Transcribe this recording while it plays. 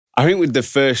I think with the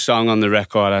first song on the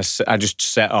record, I just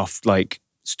set off like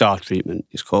Star Treatment.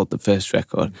 It's called the first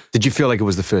record. Did you feel like it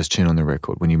was the first tune on the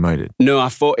record when you made it? No, I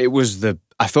thought it was the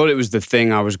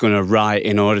thing I was going to write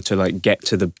in order to like get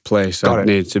to the place I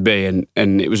needed to be, and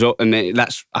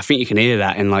that's, I think you can hear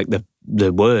that in like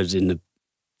the words in the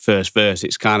first verse.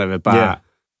 It's kind of about,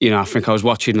 you know, I think I was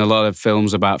watching a lot of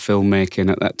films about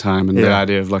filmmaking at that time, and the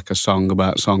idea of like a song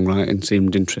about songwriting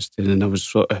seemed interesting, and I was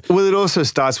sort of... Well, it also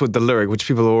starts with the lyric, which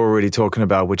people are already talking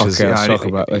about, which is... Okay, let's talk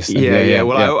about this then. Yeah.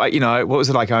 Well, I, you know, what was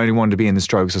it like? I only wanted to be in the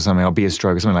Strokes or something. I'll be a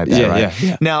Stroke or something like that, right?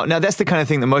 Yeah. Now, that's the kind of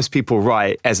thing that most people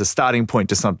write as a starting point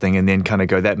to something and then kind of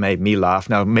go, that made me laugh.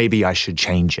 Now, maybe I should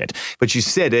change it. But you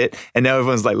said it, and now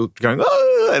everyone's like going,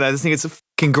 oh, and I just think it's a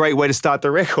fucking great way to start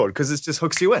the record because it just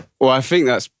hooks you in. Well, I think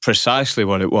that's precisely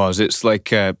what it was. It's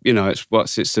like, you know, it's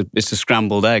the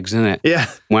scrambled eggs, isn't it? Yeah.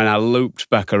 When I looped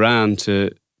back around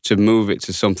to move it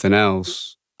to something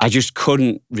else, I just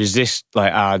couldn't resist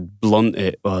like how blunt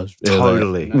it was. Really.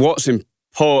 Totally. What's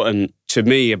important to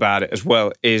me about it as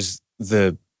well is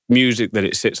the music that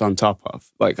it sits on top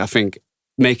of. Like, I think,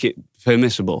 make it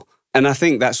permissible. And I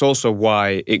think that's also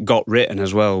why it got written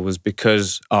as well, was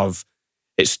because of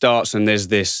it starts and there's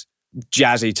this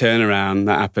jazzy turnaround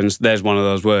that happens. There's one of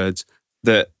those words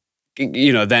that,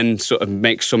 you know, then sort of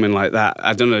makes something like that.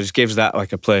 I don't know, just gives that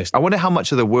like a place. I wonder how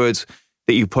much of the words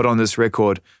that you put on this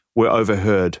record were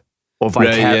overheard or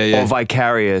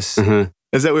vicarious.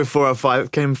 Is that where 4 out of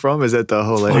 5 came from? Is that the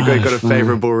whole, like, it got a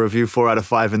favourable review, 4 out of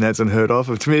 5, and that's unheard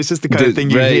of? To me, it's just the kind of thing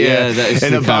you hear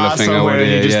in a bar somewhere,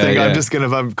 and you just think,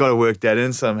 I've got to work that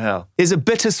in somehow. There's a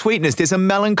bittersweetness, there's a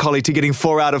melancholy to getting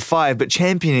 4 out of 5, but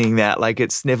championing that like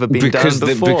it's never been done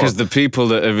before. Because the people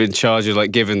that are in charge of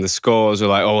like giving the scores are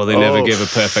like, oh, well, they never give a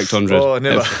perfect 100. Oh,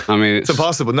 never. I mean, it's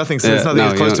impossible. Nothing's as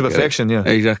close to perfection. Yeah,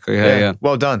 exactly. Yeah.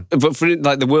 Well done. But for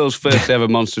like the world's first ever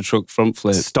monster truck front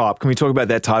flip. Stop. Can we talk about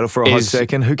that title for a hot second?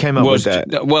 Who came up with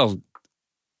that? Well,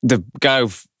 the guy who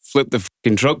flipped the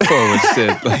fucking truck forwards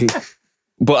did. Like,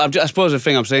 but I suppose the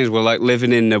thing I'm saying is we're like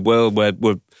living in a world where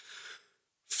we're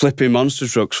flipping monster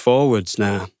trucks forwards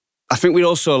now. I think we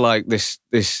also like this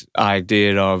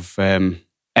idea of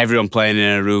everyone playing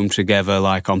in a room together,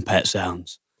 like on Pet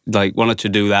Sounds. Like, wanted to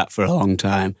do that for a long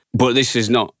time, but this is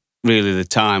not really the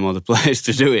time or the place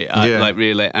to do it. Like,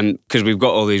 really, and because we've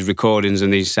got all these recordings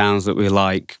and these sounds that we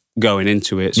like going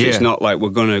into it, so it's not like we're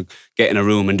gonna get in a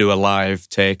room and do a live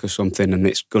take or something and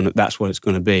that's what it's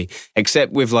gonna be.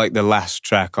 Except with like the last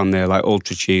track on there, like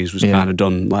Ultra Cheese was kind of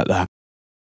done like that.